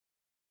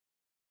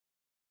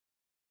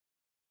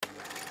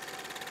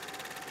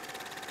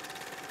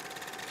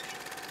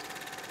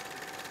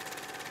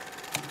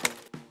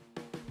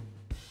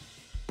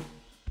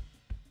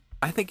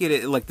I think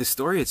like the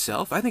story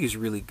itself, I think is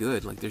really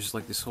good. Like there's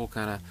like this whole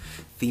kind of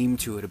theme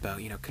to it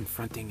about, you know,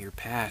 confronting your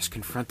past,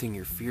 confronting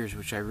your fears,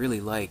 which I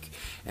really like.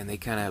 And they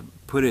kind of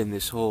put in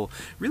this whole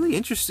really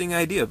interesting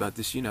idea about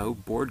this, you know,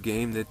 board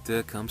game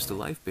that comes to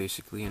life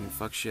basically and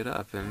fucks shit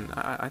up. And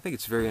I think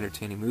it's a very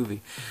entertaining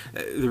movie.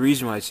 The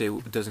reason why I say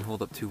it doesn't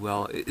hold up too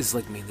well is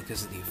like mainly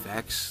because of the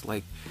effects.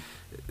 Like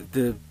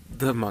the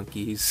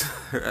monkeys.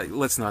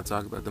 Let's not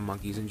talk about the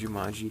monkeys in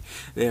Jumanji.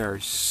 They are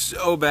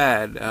so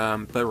bad.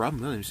 But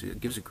Robin Williams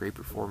gives a great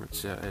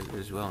performance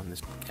as well in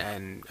this,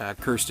 and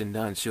Kirsten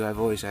Dunst, who I've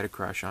always had a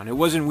crush on. It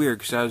wasn't weird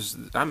because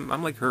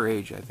I'm like her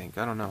age. I think.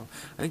 I don't know.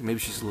 I think maybe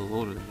she's a little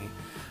older than me.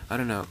 I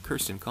don't know.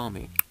 Kirsten, call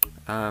me.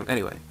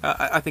 Anyway,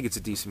 I think it's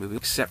a decent movie,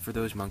 except for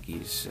those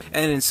monkeys,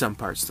 and in some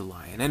parts the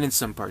lion, and in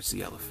some parts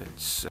the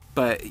elephants.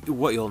 But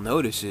what you'll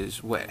notice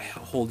is what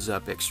holds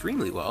up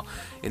extremely well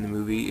in the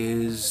movie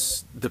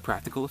is the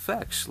practical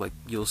effects. Like,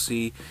 you'll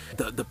see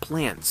the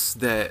plants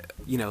that,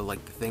 you know,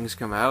 like the things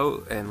come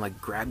out and like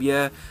grab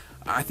you.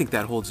 I think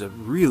that holds up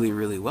really,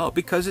 really well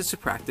because it's a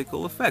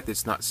practical effect.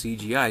 It's not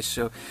CGI,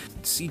 so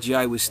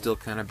CGI was still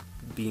kind of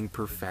being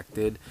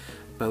perfected.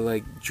 But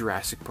like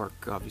Jurassic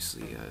Park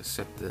obviously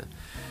set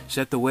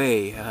the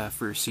way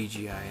for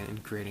CGI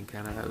and creating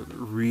kind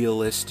of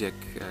realistic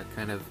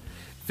kind of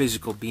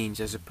physical beings,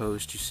 as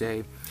opposed to,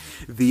 say,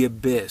 the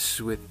Abyss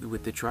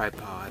with the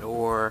tripod,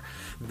 or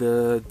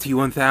the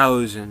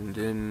T-1000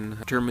 in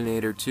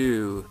Terminator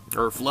 2,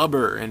 or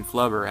Flubber in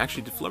Flubber.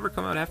 Actually, did Flubber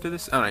come out after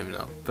this? I don't even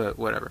know, but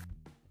whatever.